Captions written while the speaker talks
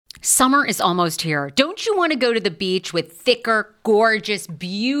Summer is almost here. Don't you want to go to the beach with thicker, gorgeous,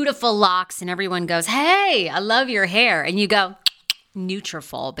 beautiful locks and everyone goes, "Hey, I love your hair." And you go,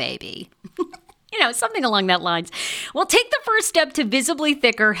 "Nutrafol, baby." Something along that lines. Well, take the first step to visibly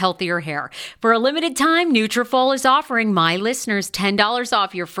thicker, healthier hair. For a limited time, Nutrafol is offering my listeners $10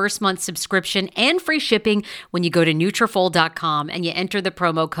 off your first month subscription and free shipping when you go to Nutrafol.com and you enter the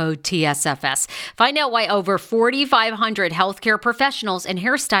promo code TSFS. Find out why over 4,500 healthcare professionals and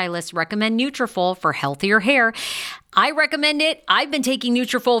hairstylists recommend Nutrafol for healthier hair. I recommend it. I've been taking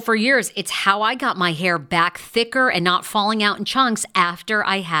Nutrafol for years. It's how I got my hair back thicker and not falling out in chunks after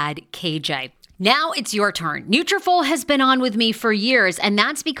I had KJ. Now it's your turn. Nutrafol has been on with me for years, and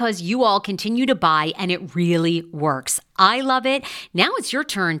that's because you all continue to buy, and it really works. I love it. Now it's your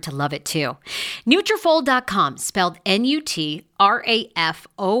turn to love it too. Nutrafol.com, spelled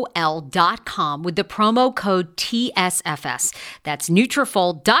Nutrafol.com with the promo code TSFS. That's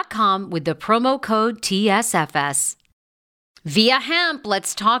Nutrafol.com with the promo code TSFS. Via Hemp,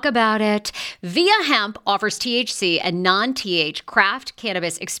 let's talk about it. Via Hemp offers THC and non-TH craft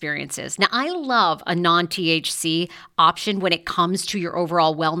cannabis experiences. Now, I love a non-THC option when it comes to your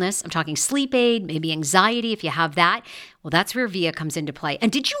overall wellness. I'm talking sleep aid, maybe anxiety if you have that. Well, that's where Via comes into play.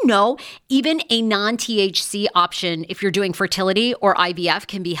 And did you know even a non-THC option, if you're doing fertility or IVF,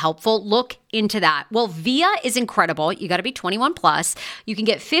 can be helpful? Look into that. Well, Via is incredible. You got to be 21 plus. You can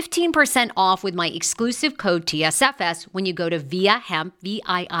get 15% off with my exclusive code TSFS when you go to Via Hemp,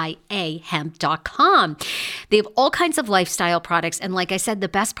 VIIA hemp.com. They have all kinds of lifestyle products. And like I said, the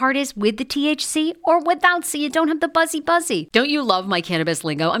best part is with the THC or without, so you don't have the buzzy. Don't you love my cannabis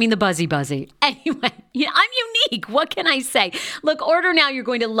lingo? I mean, the buzzy. Anyway, I'm unique. What can I say? Look, order now. You're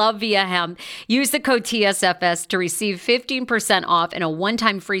going to love Via Hemp. Use the code TSFS to receive 15% off and a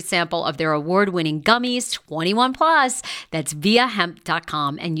one-time free sample of their award-winning gummies, 21 plus. That's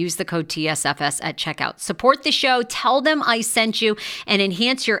viahemp.com and use the code TSFS at checkout. Support the show. Tell them I sent you and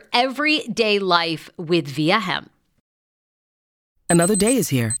enhance your everyday life with Via Hemp. Another day is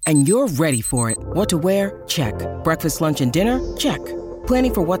here and you're ready for it. What to wear? Check. Breakfast, lunch, and dinner? Check.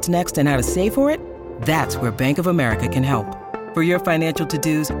 Planning for what's next and how to save for it? That's where Bank of America can help. For your financial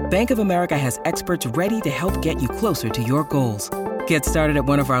to-dos, Bank of America has experts ready to help get you closer to your goals. Get started at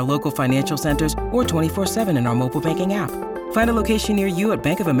one of our local financial centers or 24/7 in our mobile banking app. Find a location near you at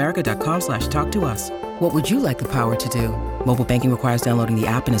bankofamerica.com/talktous. What would you like the power to do? Mobile banking requires downloading the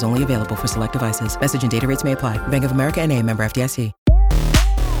app and is only available for select devices. Message and data rates may apply. Bank of America N.A., member FDIC.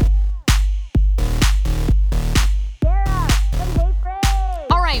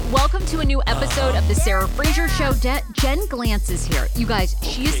 Welcome to a new episode of the Sarah Fraser Show. Jen Glantz is here. You guys,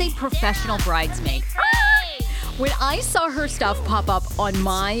 she is a professional bridesmaid. When I saw her stuff pop up on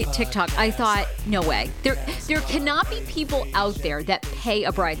my TikTok, I thought, no way. There cannot be people out there that pay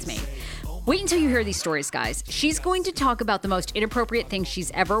a bridesmaid. Wait until you hear these stories, guys. She's going to talk about the most inappropriate things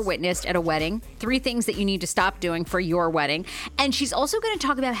she's ever witnessed at a wedding, 3 things that you need to stop doing for your wedding, and she's also going to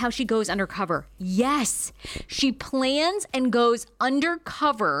talk about how she goes undercover. Yes, she plans and goes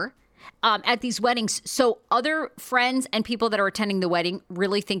undercover at these weddings, so other friends and people that are attending the wedding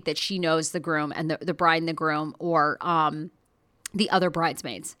really think that she knows the groom and the bride and the groom or the other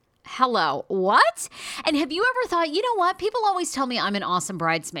bridesmaids. Hello, what? And have you ever thought, you know what? People always tell me I'm an awesome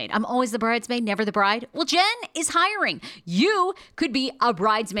bridesmaid. I'm always the bridesmaid, never the bride. Well, Jen is hiring. You could be a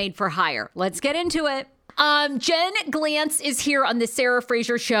bridesmaid for hire. Let's get into it. Jen Glantz is here on the Sarah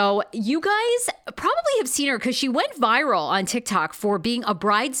Fraser Show. You guys probably have seen her because she went viral on TikTok for being a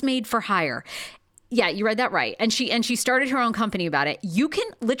bridesmaid for hire. Yeah, you read that right. And she started her own company about it. You can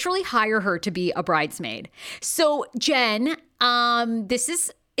literally hire her to be a bridesmaid. So, Jen,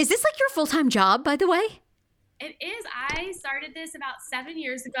 is this like your full-time job, by the way? It is. I started this about 7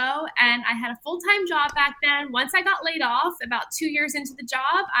 years ago, and I had a full-time job back then. Once I got laid off, about 2 years into the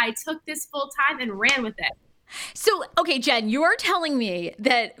job, I took this full-time and ran with it. So, okay, Jen, you are telling me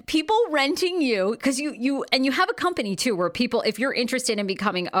that people renting you, because you have a company too, where people, if you're interested in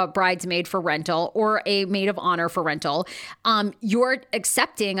becoming a bridesmaid for rental or a maid of honor for rental, you're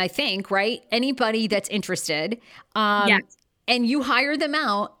accepting, I think, right? Anybody that's interested. Yes. And you hire them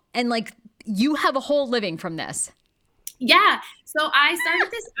out and like you have a whole living from this. Yeah. So I started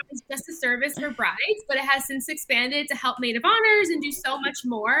this as just a service for brides, but it has since expanded to help maid of honors and do so much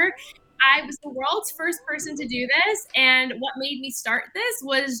more. I was the world's first person to do this. And what made me start this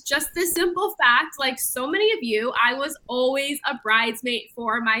was just this simple fact, like so many of you, I was always a bridesmaid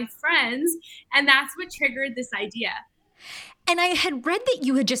for my friends. And that's what triggered this idea. And I had read that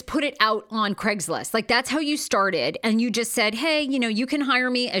you had just put it out on Craigslist. Like that's how you started. And you just said, hey, you can hire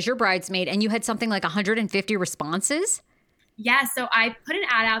me as your bridesmaid. And you had something like 150 responses. Yeah, so I put an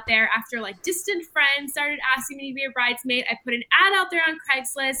ad out there after like distant friends started asking me to be a bridesmaid. I put an ad out there on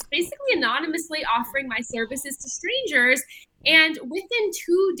Craigslist, basically anonymously offering my services to strangers. And within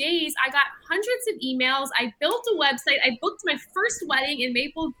 2 days, I got hundreds of emails. I built a website. I booked my first wedding in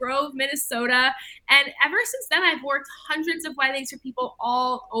Maple Grove, Minnesota. And ever since then, I've worked hundreds of weddings for people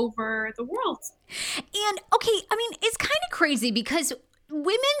all over the world. And okay, I mean, it's kind of crazy because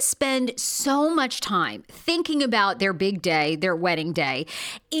women spend so much time thinking about their big day, their wedding day.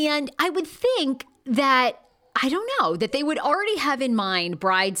 And I would think that, I don't know, that they would already have in mind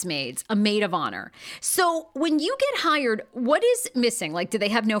bridesmaids, a maid of honor. So when you get hired, what is missing? Like, do they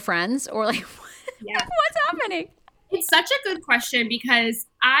have no friends, or like, what's happening? It's such a good question because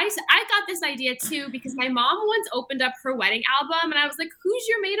I got this idea too because my mom once opened up her wedding album and I was like, who's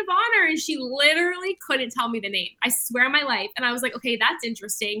your maid of honor? And she literally couldn't tell me the name. I swear on my life. And I was like, okay, that's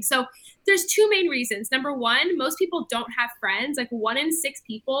interesting. So there's two main reasons. Number one, most people don't have friends. Like 1 in 6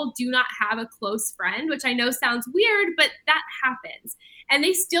 people do not have a close friend, which I know sounds weird, but that happens. And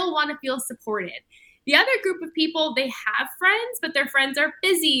they still want to feel supported. The other group of people, they have friends, but their friends are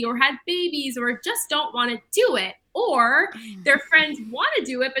busy or had babies or just don't want to do it. Or their friends want to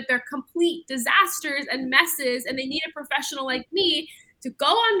do it, but they're complete disasters and messes, and they need a professional like me to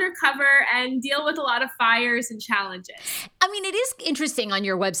go undercover and deal with a lot of fires and challenges. I mean, it is interesting on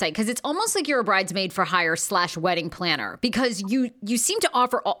your website because it's almost like you're a bridesmaid for hire / wedding planner, because you seem to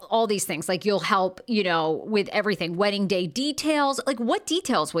offer all these things. Like you'll help, with everything, wedding day details. Like what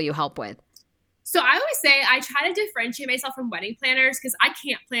details will you help with? So I always say I try to differentiate myself from wedding planners because I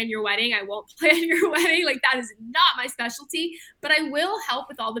can't plan your wedding. I won't plan your wedding. Like that is not my specialty, but I will help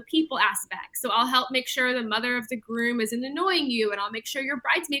with all the people aspects. So I'll help make sure the mother of the groom isn't annoying you, and I'll make sure your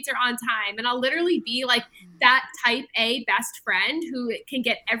bridesmaids are on time. And I'll literally be like that type A best friend who can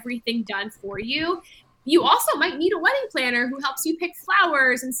get everything done for you. You also might need a wedding planner who helps you pick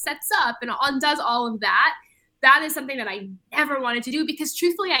flowers and sets up and undoes all of that. That is something that I never wanted to do because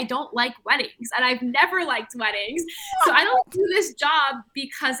truthfully, I don't like weddings and I've never liked weddings. So I don't do this job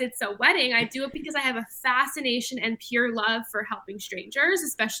because it's a wedding. I do it because I have a fascination and pure love for helping strangers,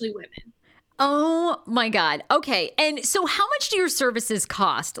 especially women. Oh my God. Okay. And so how much do your services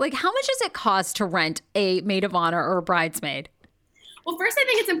cost? Like how much does it cost to rent a maid of honor or a bridesmaid? Well, first, I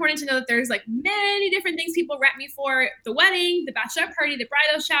think it's important to know that there's like many different things people rent me for: the wedding, the bachelorette party, the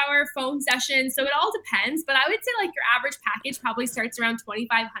bridal shower, phone session. So it all depends. But I would say like your average package probably starts around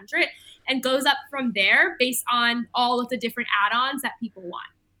 $2,500 and goes up from there based on all of the different add-ons that people want.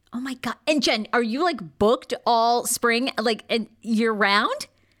 Oh my God. And Jen, are you like booked all spring, like year round?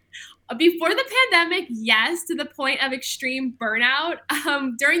 Before the pandemic, yes, to the point of extreme burnout.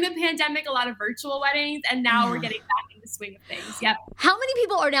 During the pandemic, a lot of virtual weddings, and now we're getting back in the swing of things. Yep. How many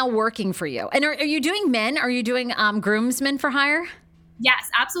people are now working for you? And are you doing men? Are you doing groomsmen for hire? Yes,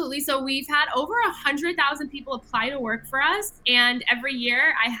 absolutely. So we've had over 100,000 people apply to work for us. And every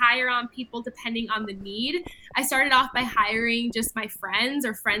year I hire on people depending on the need. I started off by hiring just my friends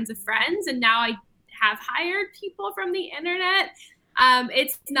or friends of friends. And now I have hired people from the internet.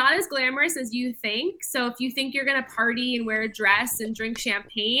 It's not as glamorous as you think. So if you think you're going to party and wear a dress and drink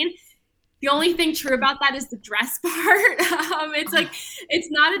champagne, the only thing true about that is the dress part. It's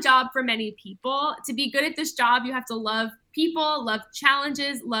not a job for many people. To be good at this job, you have to love people, love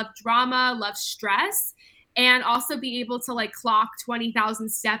challenges, love drama, love stress, and also be able to like clock 20,000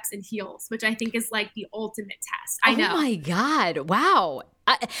 steps in heels, which I think is like the ultimate test. I know. Oh my God. Wow.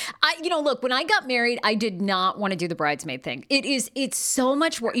 Look, when I got married, I did not want to do the bridesmaid thing. It's so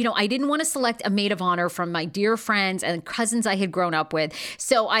much work. I didn't want to select a maid of honor from my dear friends and cousins I had grown up with.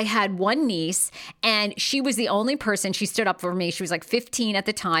 So I had one niece and she was the only person. She stood up for me. She was like 15 at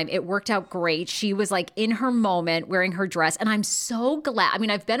the time. It worked out great. She was like in her moment wearing her dress. And I'm so glad. I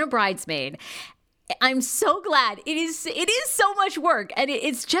mean, I've been a bridesmaid. I'm so glad. It is so much work and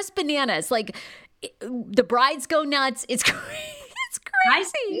it's just bananas. Like the brides go nuts. It's crazy. It's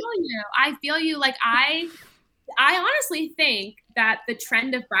crazy. I feel you. Like I honestly think that the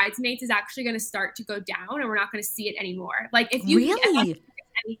trend of bridesmaids is actually going to start to go down and we're not going to see it anymore. Like if you really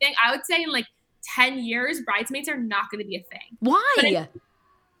anything, I would say in like 10 years, bridesmaids are not going to be a thing. Why?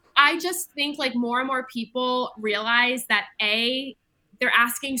 I just think like more and more people realize that they're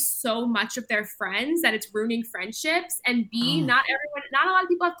asking so much of their friends that it's ruining friendships, and not a lot of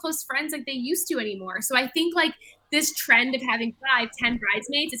people have close friends like they used to anymore. So I think like this trend of having 5-10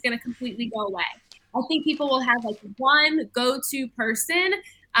 bridesmaids is going to completely go away. I think people will have like one go-to person,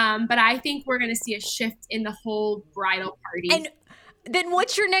 but I think we're going to see a shift in the whole bridal party. And then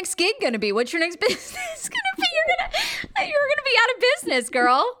what's your next gig going to be? What's your next business going to be? You're going to be out of business,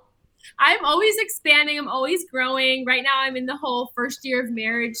 girl. I'm always expanding. I'm always growing. Right now I'm in the whole first year of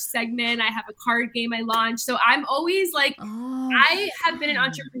marriage segment. I have a card game I launched. So I'm always like, I have been an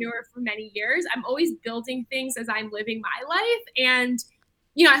entrepreneur for many years. I'm always building things as I'm living my life. And,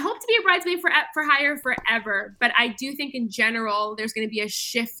 you know, I hope to be a bridesmaid for hire forever. But I do think in general, there's going to be a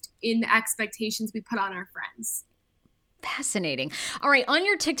shift in the expectations we put on our friends. Fascinating. All right. On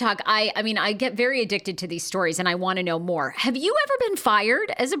your TikTok, I mean, I get very addicted to these stories and I want to know more. Have you ever been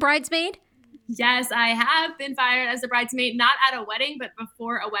fired as a bridesmaid? Yes, I have been fired as a bridesmaid, not at a wedding, but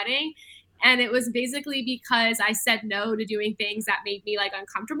before a wedding. And it was basically because I said no to doing things that made me like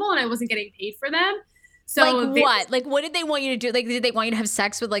uncomfortable and I wasn't getting paid for them. So like what? Like what did they want you to do? Like did they want you to have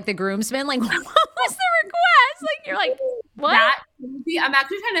sex with like the groomsmen? Like what was the request? Like you're like, what? I'm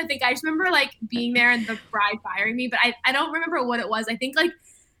actually trying to think. I just remember like being there and the bride firing me, but I don't remember what it was. I think like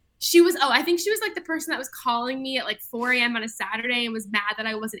I think she was like the person that was calling me at like 4 a.m. on a Saturday and was mad that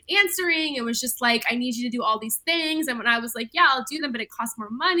I wasn't answering. It was just like, I need you to do all these things. And when I was like, yeah, I'll do them, but it costs more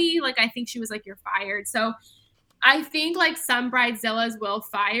money. Like, I think she was like, you're fired. So I think like some bridezillas will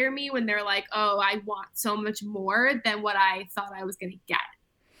fire me when they're like, oh, I want so much more than what I thought I was going to get.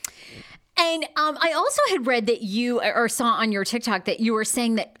 And I also had read that you or saw on your TikTok that you were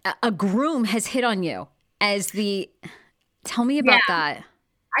saying that a groom has hit on you tell me about that.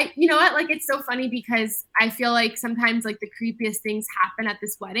 You know what? Like, it's so funny because I feel like sometimes like the creepiest things happen at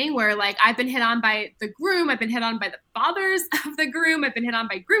this wedding where like I've been hit on by the groom. I've been hit on by the fathers of the groom. I've been hit on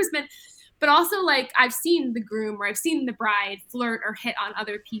by groomsmen, but also like I've seen the groom or I've seen the bride flirt or hit on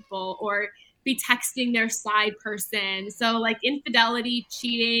other people or be texting their side person. So like infidelity,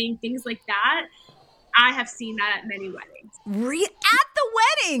 cheating, things like that. I have seen that at many weddings. At the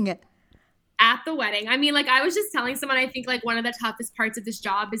wedding? At the wedding. I mean, like I was just telling someone, I think like one of the toughest parts of this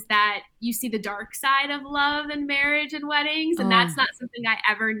job is that you see the dark side of love and marriage and weddings. And that's not something I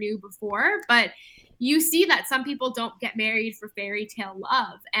ever knew before, but you see that some people don't get married for fairy tale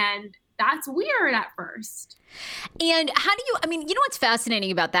love. And that's weird at first. And how do you, I mean, you know what's fascinating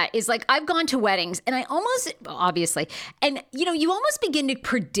about that is like I've gone to weddings and I almost, obviously, and you know, you almost begin to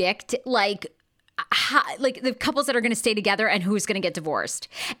predict like the couples that are going to stay together and who's going to get divorced.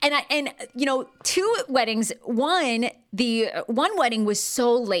 And you know, two weddings, the one wedding was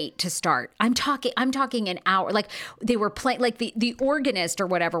so late to start. I'm talking an hour. Like they were playing, like the organist or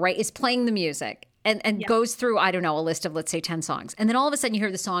whatever, right, is playing the music. And goes through, I don't know, a list of, let's say 10 songs. And then all of a sudden you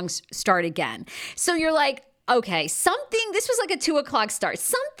hear the songs start again. So you're like, okay, this was like a 2:00 start.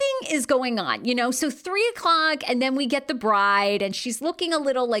 Something is going on, you know? So 3:00 and then we get the bride and she's looking a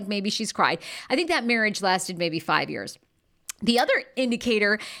little like maybe she's cried. I think that marriage lasted maybe 5 years. The other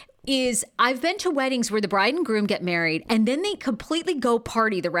indicator is I've been to weddings where the bride and groom get married and then they completely go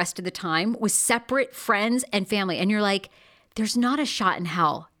party the rest of the time with separate friends and family. And you're like, there's not a shot in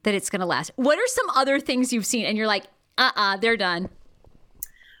hell that it's going to last. What are some other things you've seen? And you're like, they're done.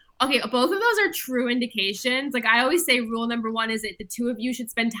 Okay, both of those are true indications. Like I always say, rule number one is that the two of you should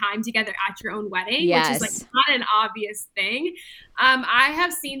spend time together at your own wedding, which is like not an obvious thing. I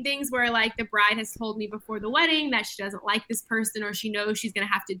have seen things where like the bride has told me before the wedding that she doesn't like this person or she knows she's going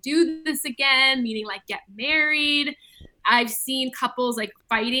to have to do this again, meaning like get married. I've seen couples like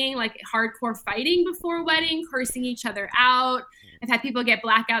fighting, like hardcore fighting before a wedding, cursing each other out. I've had people get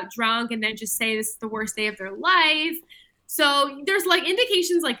blackout drunk and then just say this is the worst day of their life. So there's like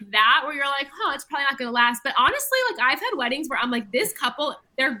indications like that where you're like, oh, it's probably not going to last. But honestly, like I've had weddings where I'm like, this couple,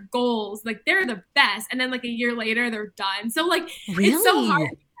 their goals, like they're the best. And then like a year later, they're done. So like, It's so hard.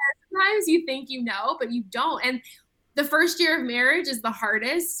 Sometimes you think you know, but you don't. And the first year of marriage is the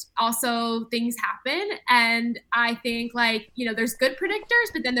hardest. Also, things happen. And I think like, you know, there's good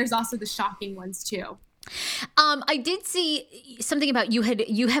predictors, but then there's also the shocking ones too. I did see something about you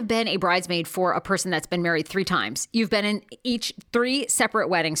have been a bridesmaid for a person that's been married 3 times. You've been in each 3 separate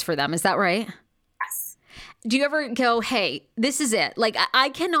weddings for them. Is that right? Yes. Do you ever go, hey, this is it? Like I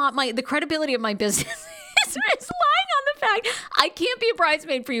cannot, the credibility of my business is lying on the fact I can't be a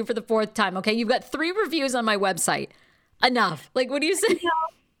bridesmaid for you for the 4th time. Okay. You've got 3 reviews on my website. Enough. Like, what do you say?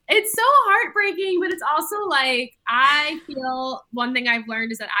 It's so heartbreaking, but it's also like, I feel one thing I've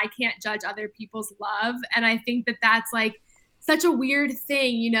learned is that I can't judge other people's love. And I think that that's like such a weird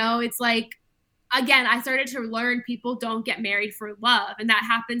thing, you know? It's like, again, I started to learn people don't get married for love. And that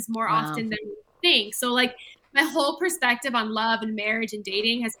happens more often than you think. So like my whole perspective on love and marriage and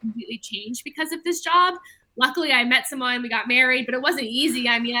dating has completely changed because of this job. Luckily, I met someone, we got married, but it wasn't easy.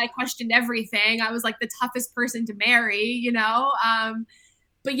 I mean, I questioned everything. I was like the toughest person to marry, you know?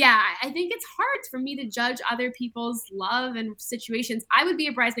 But yeah, I think it's hard for me to judge other people's love and situations. I would be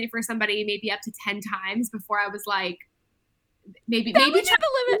a bridesmaid for somebody maybe up to 10 times before I was like, maybe try the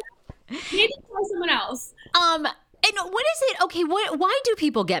limit. Maybe try someone else. And what is it? Okay, why do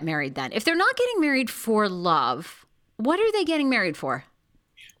people get married then? If they're not getting married for love, what are they getting married for?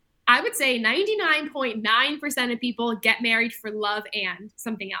 I would say 99.9% of people get married for love and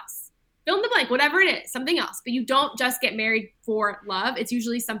something else. Fill in the blank, whatever it is, something else. But you don't just get married for love. It's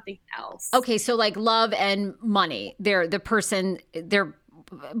usually something else. Okay, so like love and money. They're, I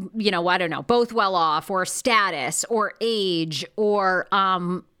don't know, both well off, or status, or age, or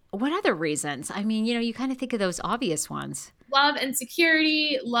what other reasons? I mean, you kind of think of those obvious ones. Love and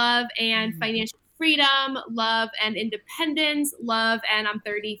security, love and financial freedom, love and independence, love and I'm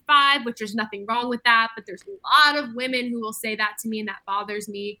 35, which there's nothing wrong with that. But there's a lot of women who will say that to me, and that bothers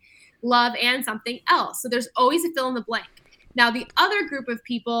me. Love and something else. So there's always a fill in the blank. Now, the other group of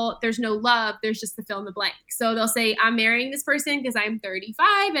people, there's no love, there's just the fill in the blank. So they'll say, I'm marrying this person because I'm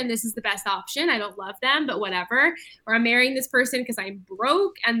 35 and this is the best option. I don't love them, but whatever. Or I'm marrying this person because I'm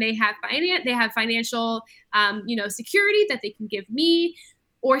broke and they have financial, security that they can give me,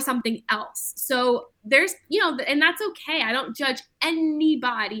 or something else. So there's, and that's okay. I don't judge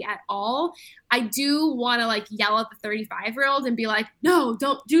anybody at all. I do want to yell at the 35-year-old and be like, no,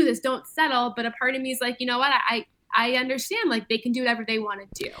 don't do this, don't settle. But a part of me is like, you know what? I understand, they can do whatever they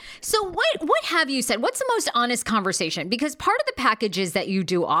want to do. So what have you said? What's the most honest conversation? Because part of the packages that you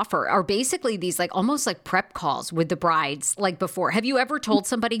do offer are basically these almost like prep calls with the brides before. Have you ever told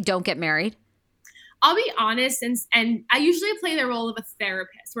somebody don't get married? I'll be honest, and I usually play the role of a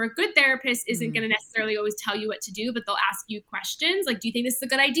therapist, where a good therapist isn't going to necessarily always tell you what to do, but they'll ask you questions like, do you think this is a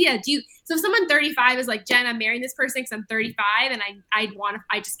good idea? So if someone 35 is like, Jen, I'm marrying this person because I'm 35 and I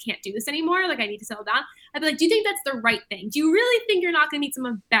just can't do this anymore. I need to settle down. I'd be like, do you think that's the right thing? Do you really think you're not going to meet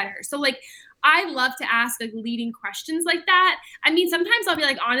someone better? So I love to ask leading questions like that. I mean, sometimes I'll be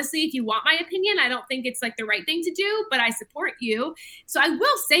like, honestly, if you want my opinion, I don't think it's the right thing to do, but I support you. So I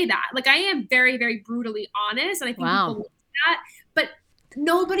will say that. I am very, very brutally honest. And I think people like that. But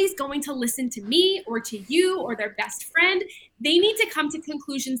nobody's going to listen to me or to you or their best friend. They need to come to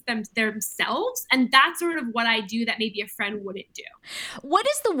conclusions themselves. And that's sort of what I do that maybe a friend wouldn't do. What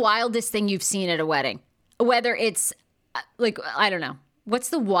is the wildest thing you've seen at a wedding? Whether it's I don't know. What's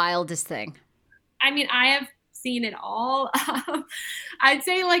the wildest thing? I mean, I have seen it all. I'd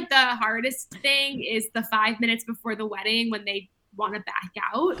say the hardest thing is the 5 minutes before the wedding when they want to back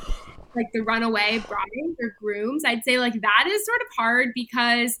out, the runaway brides or grooms. I'd say that is sort of hard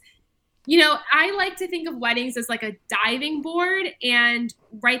because, I like to think of weddings as a diving board, and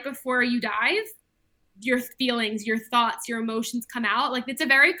right before you dive, your feelings, your thoughts, your emotions come out. It's a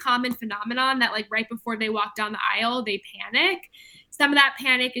very common phenomenon that right before they walk down the aisle, they panic. Some of that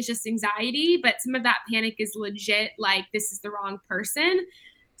panic is just anxiety, but some of that panic is legit, this is the wrong person.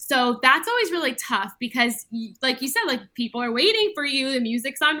 So that's always really tough because, like you said, people are waiting for you. The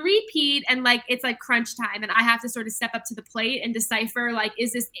music's on repeat and it's crunch time. And I have to sort of step up to the plate and decipher,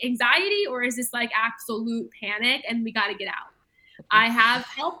 is this anxiety or is this absolute panic? And we got to get out. I have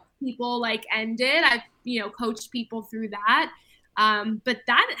helped people end it. I've, coached people through that. But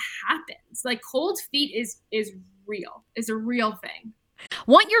that happens. Cold feet is real, is a real thing.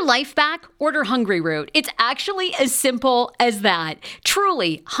 Want your life back? Order Hungry Root. It's actually as simple as that.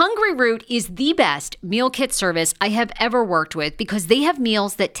 Truly, Hungry Root is the best meal kit service I have ever worked with because they have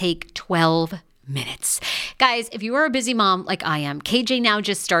meals that take 12 minutes. Guys, if you are a busy mom like I am, KJ now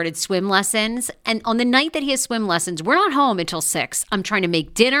just started swim lessons. And on the night that he has swim lessons, we're not home until 6. I'm trying to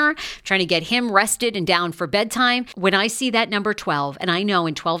make dinner, trying to get him rested and down for bedtime. When I see that number 12, and I know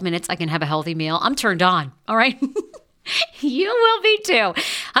in 12 minutes I can have a healthy meal, I'm turned on. All right. You will be too.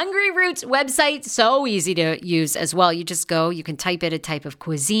 Hungry Root's website, so easy to use as well. You just go, you can type in a type of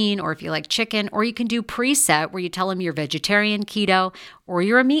cuisine, or if you like chicken, or you can do preset where you tell them you're vegetarian, keto, or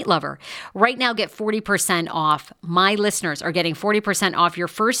you're a meat lover. Right now, get 40% off. My listeners are getting 40% off your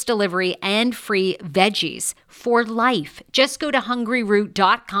first delivery and free veggies for life. Just go to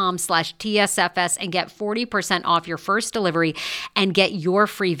hungryroot.com/TSFS and get 40% off your first delivery and get your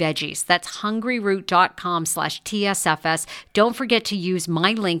free veggies. That's hungryroot.com/TSFS. Don't forget to use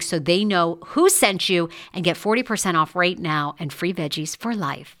my link so they know who sent you and get 40% off right now and free veggies for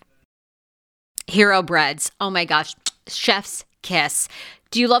life. Hero breads. Oh my gosh. Chef's kiss.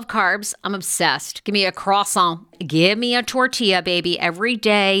 Do you love carbs? I'm obsessed. Give me a croissant. Give me a tortilla, baby, every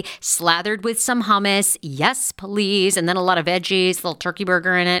day, slathered with some hummus. Yes, please. And then a lot of veggies, a little turkey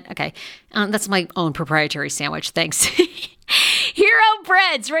burger in it. Okay. That's my own proprietary sandwich. Thanks. Hero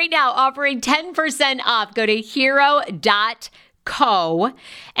Breads right now offering 10% off. Go to hero.co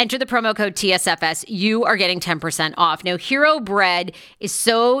Enter the promo code TSFS. You are getting 10% off. Now, Hero bread is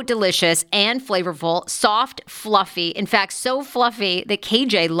so delicious and flavorful, soft, fluffy. In fact, so fluffy that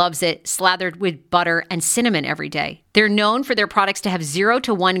KJ loves it slathered with butter and cinnamon every day. They're known for their products to have 0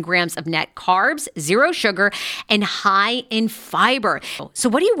 to 1 grams of net carbs, 0 sugar, and high in fiber. So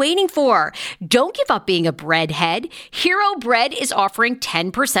what are you waiting for? Don't give up being a breadhead. Hero Bread is offering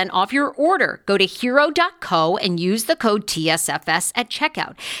 10% off your order. Go to hero.co and use the code TSFS at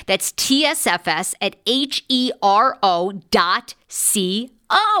checkout. That's TSFS at HERO.CO.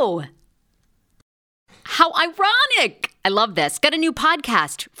 How ironic. I love this. Got a new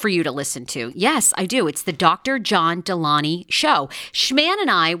podcast for you to listen to. Yes, I do. It's the Dr. John Delaney Show. Schman and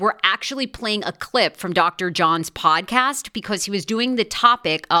I were actually playing a clip from Dr. John's podcast because he was doing the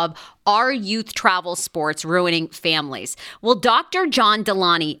topic of are youth travel sports ruining families? Well, Dr. John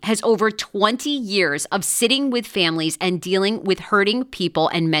Delaney has over 20 years of sitting with families and dealing with hurting people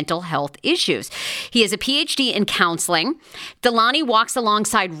and mental health issues. He has a PhD in counseling. Delaney walks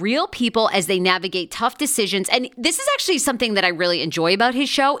alongside real people as they navigate tough decisions. And this is actually something that I really enjoy about his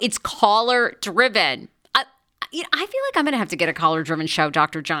show. It's caller driven. I feel like I'm going to have to get a caller-driven show,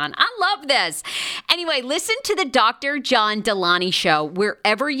 Dr. John. I love this. Anyway, listen to the Dr. John Delaney Show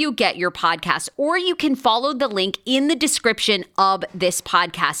wherever you get your podcast, or you can follow the link in the description of this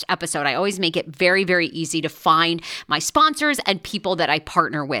podcast episode. I always make it very, very easy to find my sponsors and people that I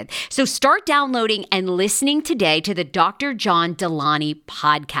partner with. So start downloading and listening today to the Dr. John Delaney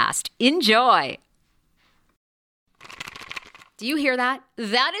podcast. Enjoy. Do you hear that?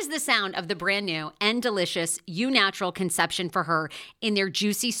 That is the sound of the brand new and delicious Eu Natural Conception for Her in their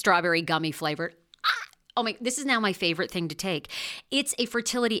juicy strawberry gummy flavor. Oh my, this is now my favorite thing to take. It's a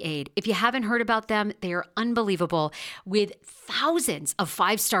fertility aid. If you haven't heard about them, they are unbelievable with thousands of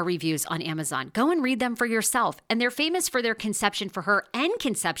 5-star reviews on Amazon. Go and read them for yourself. And they're famous for their Conception for Her and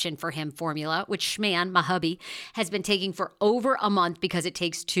Conception for Him formula, which Schman, my hubby, has been taking for over a month because it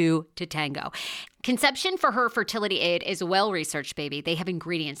takes 2 to tango. Conception for Her fertility aid is well-researched, baby. They have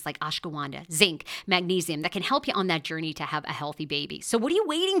ingredients like ashwagandha, zinc, magnesium that can help you on that journey to have a healthy baby. So what are you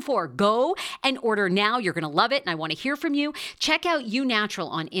waiting for? Go and order now. You're going to love it, and I want to hear from you. Check out Eu Natural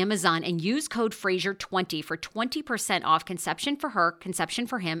on Amazon and use code Fraser20 for 20% off Conception for Her, Conception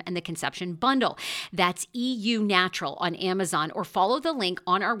for Him, and the Conception Bundle. That's EU Natural on Amazon, or follow the link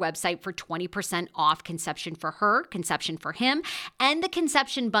on our website for 20% off Conception for Her, Conception for Him, and the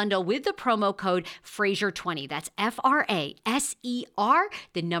Conception Bundle with the promo code Fraser20. That's Fraser,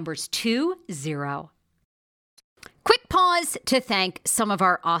 the numbers 20. Quick pause to thank some of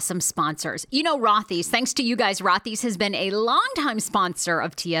our awesome sponsors. You know, Rothy's. Thanks to you guys, Rothy's has been a longtime sponsor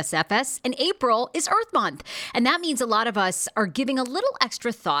of TSFS, and April is Earth Month. And that means a lot of us are giving a little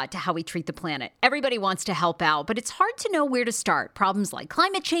extra thought to how we treat the planet. Everybody wants to help out, but it's hard to know where to start. Problems like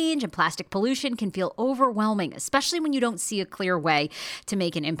climate change and plastic pollution can feel overwhelming, especially when you don't see a clear way to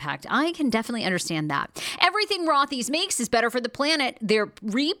make an impact. I can definitely understand that. Everything Rothy's makes is better for the planet. They've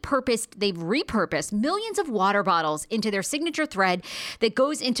repurposed millions of water bottles into their signature thread that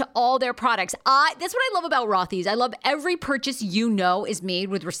goes into all their products. That's what I love about Rothy's. I love every purchase is made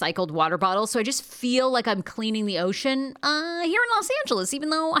with recycled water bottles. So I just feel like I'm cleaning the ocean here in Los Angeles, even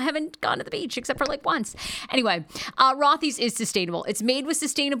though I haven't gone to the beach except for like once. Anyway, Rothy's is sustainable. It's made with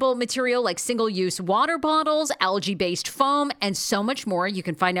sustainable material like single-use water bottles, algae-based foam, and so much more. You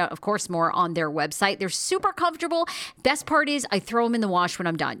can find out, of course, more on their website. They're super comfortable. Best part is I throw them in the wash when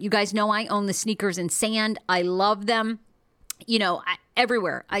I'm done. You guys know I own the sneakers in sand. I love them. You know,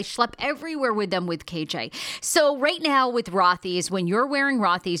 everywhere. I schlep everywhere with them with KJ. So right now with Rothy's, when you're wearing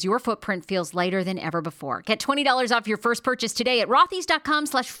Rothy's, your footprint feels lighter than ever before. Get $20 off your first purchase today at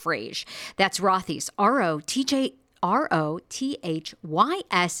rothys.com/Frage. That's Rothy's,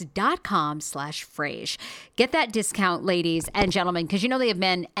 ROTHYS.com/Frage. Get that discount, ladies and gentlemen, because you know they have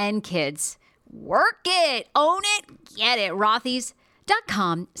men and kids. Work it. Own it. Get it.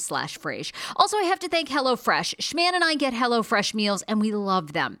 Rothys.com/Frage. Also, I have to thank HelloFresh. Schman and I get HelloFresh meals, and we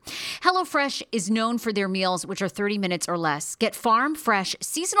love them. HelloFresh is known for their meals, which are 30 minutes or less. Get farm, fresh,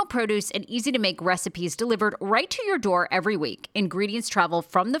 seasonal produce and easy-to-make recipes delivered right to your door every week. Ingredients travel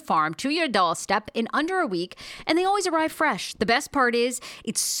from the farm to your doorstep in under a week, and they always arrive fresh. The best part is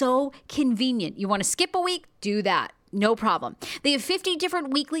it's so convenient. You want to skip a week? Do that. No problem. They have 50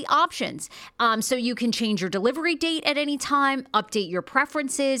 different weekly options. So you can change your delivery date at any time, update your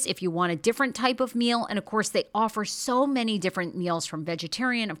preferences if you want a different type of meal. And of course, they offer so many different meals from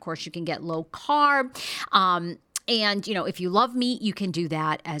vegetarian. Of course, you can get low carb. And, you know, if you love meat, you can do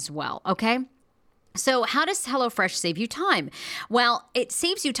that as well. Okay. So how does HelloFresh save you time? Well, it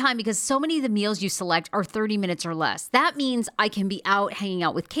saves you time because so many of the meals you select are 30 minutes or less. That means I can be out hanging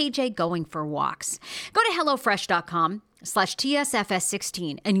out with KJ, going for walks. Go to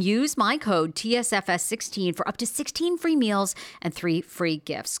HelloFresh.com/TSFS16 and use my code TSFS16 for up to 16 free meals and 3 free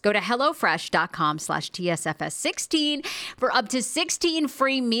gifts. Go to HelloFresh.com/TSFS16 for up to 16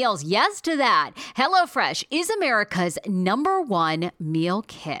 free meals. Yes to that. HelloFresh is America's #1 meal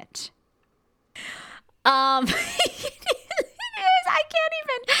kit. It is. I can't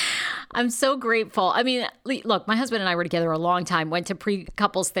even. I'm so grateful. I mean, look, my husband and I were together a long time, went to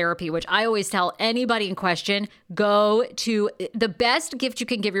pre-couples therapy, which I always tell anybody in question, go to the best gift you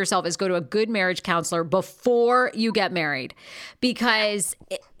can give yourself is go to a good marriage counselor before you get married. Because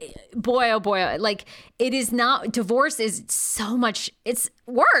boy, oh boy, like it is not, divorce is so much, it's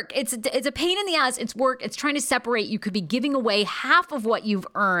work. It's a pain in the ass. It's work. It's trying to separate. You could be giving away half of what you've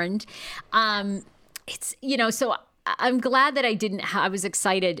earned. It's, so I'm glad that I was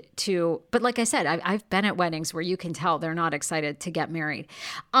excited to, but like I said, I've been at weddings where you can tell they're not excited to get married.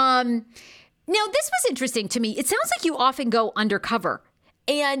 Now this was interesting to me. It sounds like you often go undercover.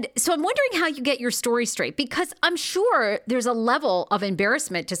 And so I'm wondering how you get your story straight, because I'm sure there's a level of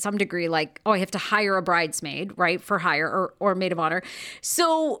embarrassment to some degree, like, oh, I have to hire a bridesmaid, right, for hire or maid of honor.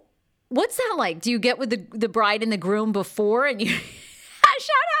 So what's that like? Do you get with the bride and the groom before and you hash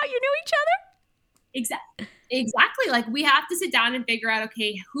out how you knew each other? Exactly. Like we have to sit down and figure out,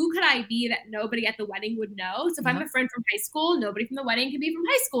 okay, who could I be that nobody at the wedding would know? So if I'm a friend from high school, nobody from the wedding can be from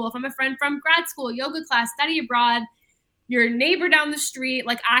high school. If I'm a friend from grad school, yoga class, study abroad, your neighbor down the street,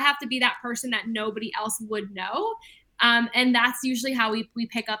 like I have to be that person that nobody else would know. And that's usually how we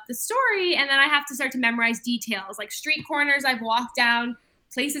pick up the story. And then I have to start to memorize details, like street corners I've walked down,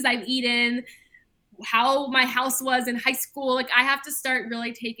 places I've eaten, how my house was in high school. Like I have to start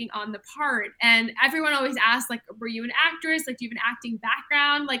really taking on the part. And everyone always asks, like, were you an actress? Like, do you have an acting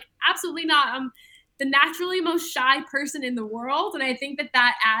background? Like, absolutely not. I'm the naturally most shy person in the world. And I think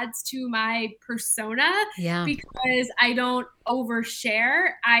that adds to my persona because I don't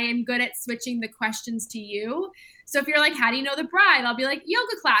overshare. I am good at switching the questions to you. So if you're like, how do you know the bride? I'll be like,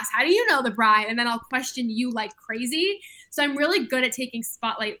 yoga class. How do you know the bride? And then I'll question you like crazy. So I'm really good at taking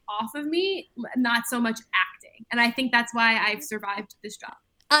spotlight off of me, not so much acting. And I think that's why I've survived this job.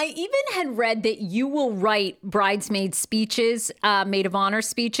 I even had read that you will write bridesmaid speeches, maid of honor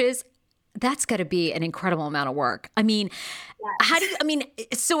speeches. That's got to be an incredible amount of work. I mean,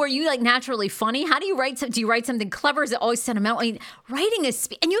 so are you like naturally funny? How do you write do you write something clever? Is it always sentimental? I mean, writing a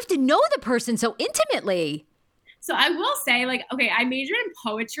speech, and you have to know the person so intimately. So I will say, like, okay, I majored in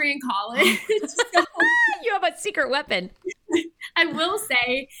poetry in college. So you have a secret weapon. I will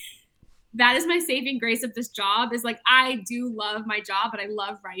say that is my saving grace of this job is like, I do love my job, but I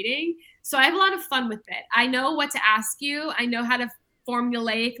love writing. So I have a lot of fun with it. I know what to ask you. I know how to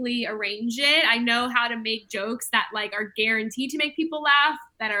formulaically arrange it. I know how to make jokes that like are guaranteed to make people laugh,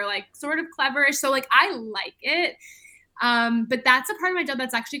 that are like sort of cleverish. So like, I like it. But that's a part of my job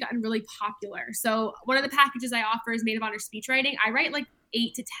that's actually gotten really popular. So one of the packages I offer is maid of honor speech writing. I write like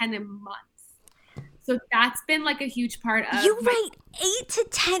 8 to 10 a month. So that's been like a huge part of. You write 8 to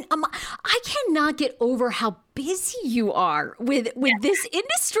 10 a month. I cannot get over how busy you are with this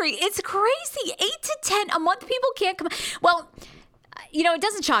industry. It's crazy. 8 to 10 a month. People can't come. Well, it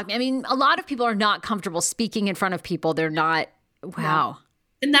doesn't shock me. I mean, a lot of people are not comfortable speaking in front of people. They're not. Wow.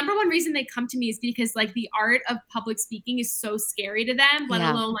 The number one reason they come to me is because like the art of public speaking is so scary to them, let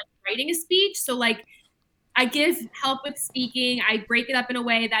alone like writing a speech. So like I give help with speaking. I break it up in a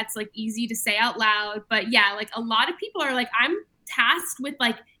way that's like easy to say out loud. But yeah, like a lot of people are like, I'm tasked with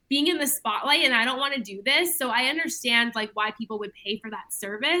like being in the spotlight and I don't want to do this. So I understand like why people would pay for that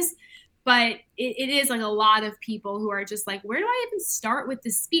service. But it is like a lot of people who are just like, where do I even start with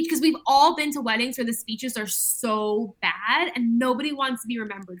this speech? Because we've all been to weddings where the speeches are so bad and nobody wants to be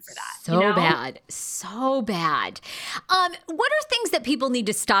remembered for that. So bad. So bad. What are things that people need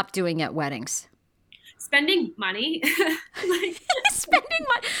to stop doing at weddings? Spending money. Spending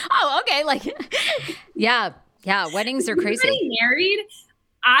money. Oh, okay. Like, yeah. Weddings are crazy. Getting married.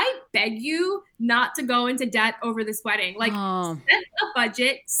 I beg you not to go into debt over this wedding. Like, set a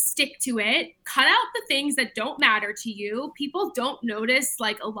budget, stick to it, cut out the things that don't matter to you. People don't notice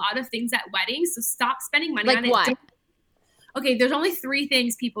like a lot of things at weddings, so stop spending money on it. Like what? Okay, there's only 3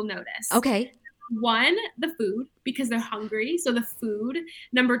 things people notice. Okay. one, the food, because they're hungry. So the food.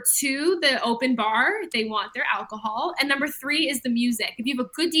 Number two, the open bar. They want their alcohol. And number three is the music. If you have a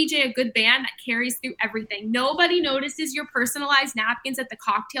good DJ, a good band, that carries through everything. Nobody notices your personalized napkins at the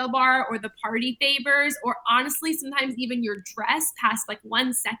cocktail bar or the party favors, or honestly, sometimes even your dress past like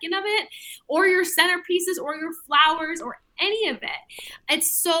 1 second of it, or your centerpieces or your flowers or any of it.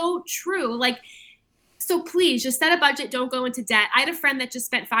 It's so true. Like, so please just set a budget. Don't go into debt. I had a friend that just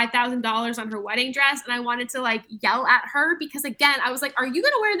spent $5,000 on her wedding dress, and I wanted to like yell at her because, again, I was like, are you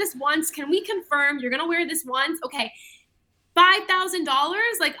going to wear this once? Can we confirm you're going to wear this once? Okay. $5,000,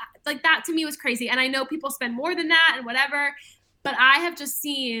 like that to me was crazy. And I know people spend more than that and whatever, but I have just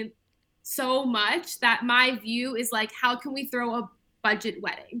seen so much that my view is like, how can we throw a budget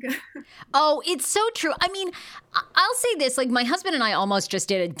wedding? Oh, it's so true. I mean, I'll say this, like my husband and I almost just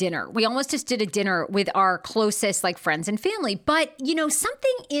did a dinner. We almost just did a dinner with our closest like friends and family. But, you know,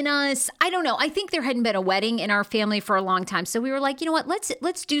 something in us, I don't know. I think there hadn't been a wedding in our family for a long time. So we were like, you know what,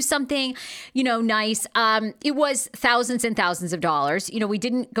 let's do something, you know, nice. It was thousands and thousands of dollars. You know, we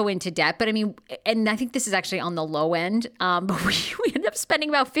didn't go into debt, but I mean, and I think this is actually on the low end. But we ended up spending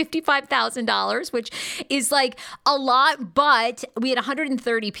about $55,000, which is like a lot, but we had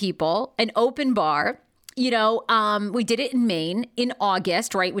 130 people, an open bar. You know, we did it in Maine in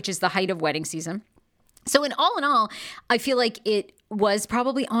August, right, which is the height of wedding season. So in all, I feel like it was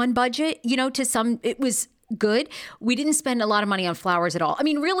probably on budget, you know, it was good. We didn't spend a lot of money on flowers at all. I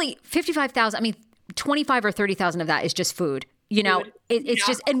mean, really, 55,000, I mean, 25 or 30,000 of that is just food. You know, it's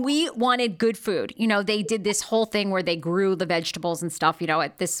just, and we wanted good food. You know, they did this whole thing where they grew the vegetables and stuff, you know,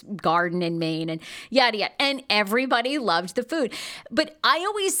 at this garden in Maine and yada, yada. And everybody loved the food. But I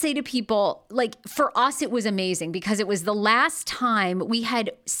always say to people, like, for us, it was amazing because it was the last time we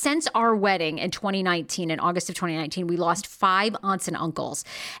had, since our wedding in 2019, in August of 2019, we lost 5 aunts and uncles.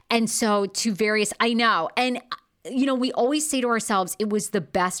 And so to various, I know. And you know, we always say to ourselves, it was the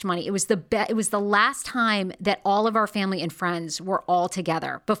best money. It was the last time that all of our family and friends were all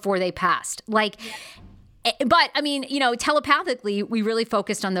together before they passed. Like, but I mean, you know, telepathically, we really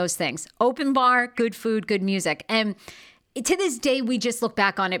focused on those things. Open bar, good food, good music. And to this day, we just look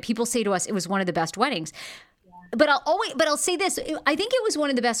back on it. People say to us, it was one of the best weddings. But I'll say this. I think it was one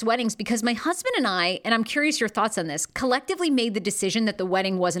of the best weddings because my husband and I, and I'm curious your thoughts on this, collectively made the decision that the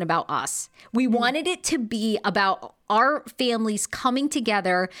wedding wasn't about us. We wanted it to be about our families coming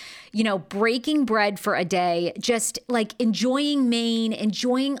together, you know, breaking bread for a day, just like enjoying Maine,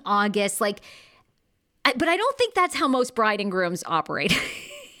 enjoying August. Like, but I don't think that's how most bride and grooms operate.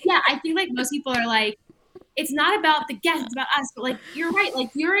 Yeah, I think like most people are like, it's not about the guests, it's about us. But like, you're right. Like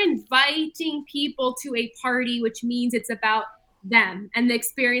you're inviting people to a party, which means it's about them and the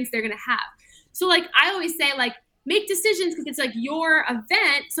experience they're going to have. So like, I always say like, make decisions because it's like your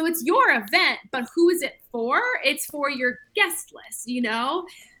event. So it's your event, but who is it for? It's for your guest list, you know?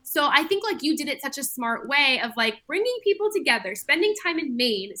 So I think like you did it such a smart way of like bringing people together, spending time in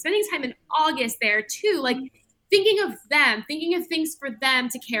Maine, spending time in August there too. Like, thinking of them, thinking of things for them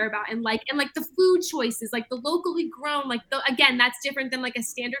to care about and like the food choices, like the locally grown, like again, that's different than like a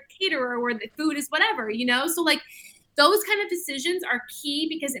standard caterer where the food is whatever, you know? So like those kind of decisions are key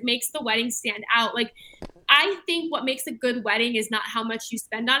because it makes the wedding stand out. Like I think what makes a good wedding is not how much you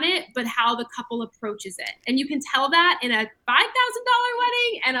spend on it, but how the couple approaches it. And you can tell that in a $5,000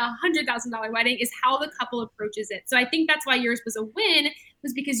 wedding and a $100,000 wedding is how the couple approaches it. So I think that's why yours was a win,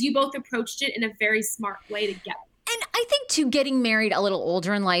 was because you both approached it in a very smart way together. And I think too, getting married a little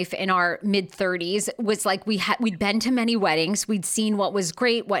older in life in our mid 30s was like we'd been to many weddings. We'd seen what was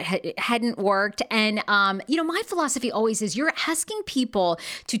great, what hadn't worked. And, you know, my philosophy always is you're asking people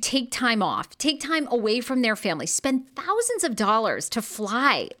to take time off, take time away from their family, spend thousands of dollars to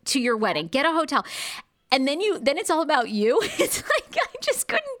fly to your wedding, get a hotel. And then it's all about you. It's like I just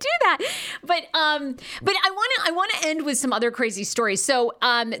couldn't do that. But I want to end with some other crazy stories. So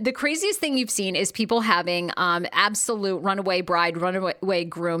the craziest thing you've seen is people having absolute runaway bride, runaway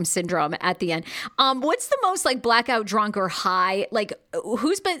groom syndrome at the end. What's the most like blackout drunk or high? Like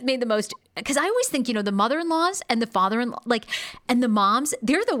who's made the most? Because I always think, you know, the mother-in-laws and the father-in-law, like, and the moms,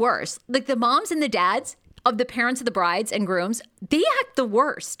 they're the worst. Like the moms and the dads of the parents of the brides and grooms, they act the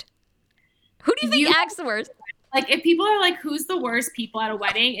worst. Who do you think acts the worst? Like if people are like, who's the worst people at a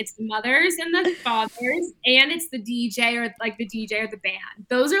wedding? It's the mothers and the fathers, and it's the DJ or like the DJ or the band.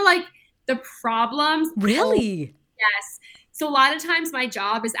 Those are like the problems. Really? Yes. So a lot of times my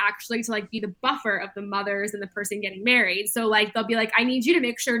job is actually to like be the buffer of the mothers and the person getting married. So like they'll be like, I need you to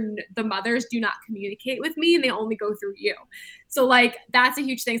make sure the mothers do not communicate with me and they only go through you. So like that's a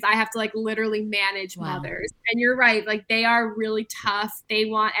huge thing. So I have to like literally manage mothers. And you're right, like they are really tough. They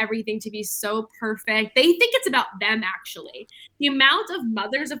want everything to be so perfect. They think it's about them actually. The amount of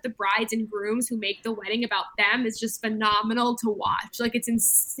mothers of the brides and grooms who make the wedding about them is just phenomenal to watch. Like it's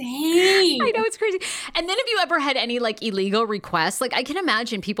insane. I know, it's crazy. And then have you ever had any like illegal requests? Like I can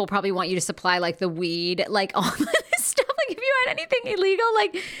imagine people probably want you to supply like the weed, like all this stuff. Like if you had anything illegal,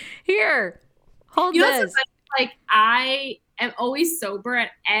 like here, hold this. Like I am always sober at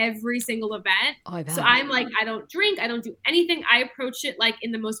every single event. Oh, I bet. So I'm like, I don't drink. I don't do anything. I approach it like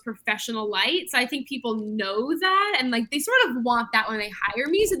in the most professional light. So I think people know that. And like, they sort of want that when they hire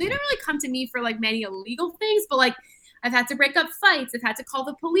me. So they don't really come to me for like many illegal things, but like I've had to break up fights. I've had to call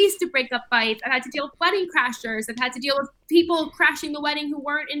the police to break up fights. I've had to deal with wedding crashers. I've had to deal with people crashing the wedding who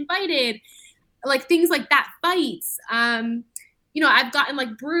weren't invited. Like things like that, fights. You know, I've gotten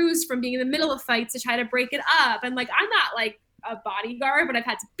like bruised from being in the middle of fights to try to break it up. And like, I'm not like a bodyguard, but I've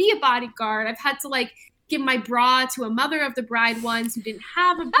had to be a bodyguard. I've had to like give my bra to a mother of the bride once who didn't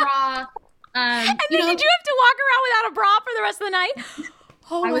have a bra. And then did you have to walk around without a bra for the rest of the night?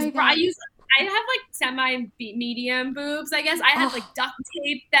 Oh my God. I have like semi-medium boobs, I guess. I have like duct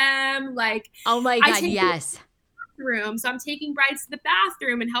tape them. Like, oh my God, yes. Room. So I'm taking brides to the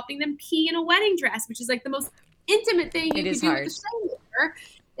bathroom and helping them pee in a wedding dress, which is like the most intimate thing you can do with a stranger.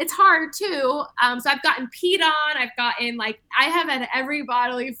 It's hard too. So I've gotten peed on. I've gotten like, I have had every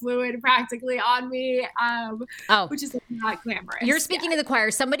bodily fluid practically on me, which is like, not glamorous. You're speaking to the choir.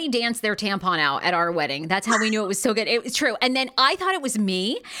 Somebody danced their tampon out at our wedding. That's how we knew it was so good. It was true. And then I thought it was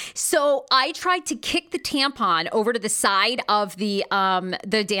me. So I tried to kick the tampon over to the side of the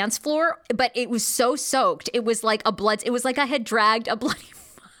dance floor, but it was so soaked. It was like it was like I had dragged a bloody body.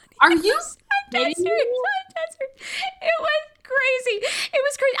 Are you kidding me? It was crazy. It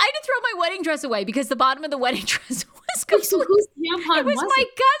was crazy. I had to throw my wedding dress away because the bottom of the wedding dress was completely. So whose tampon it was my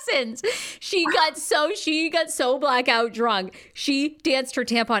cousin's. She got so blackout drunk. She danced her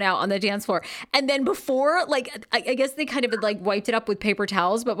tampon out on the dance floor. And then before, like, I guess they kind of had like wiped it up with paper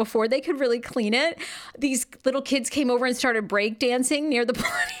towels, but before they could really clean it, these little kids came over and started break dancing near the bloody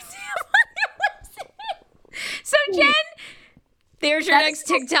tampon. So Jen, there's your next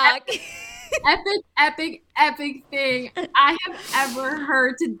TikTok. Epic thing I have ever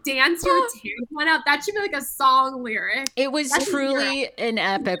heard, to dance your tampon out. That should be like a song lyric. It was truly an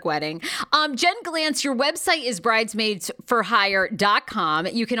epic wedding. Jen Glantz, your website is bridesmaidsforhire.com.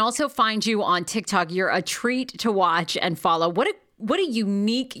 You can also find you on TikTok. You're a treat to watch and follow. What a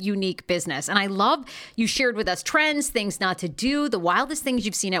unique business. And I love you shared with us trends, things not to do, the wildest things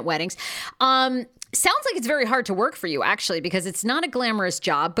you've seen at weddings. Sounds like it's very hard to work for you, actually, because it's not a glamorous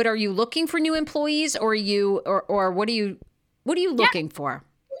job. But are you looking for new employees, or what are you looking for?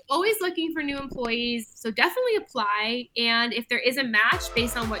 Always looking for new employees. So definitely apply. And if there is a match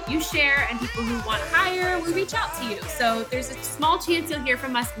based on what you share and people who want to hire, we reach out to you. So there's a small chance you'll hear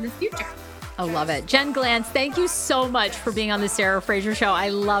from us in the future. I love it. Jen Glantz, thank you so much for being on the Sarah Fraser Show. I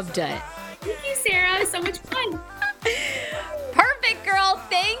loved it. Thank you, Sarah. So much fun. Perfect, girl.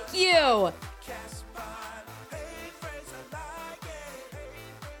 Thank you.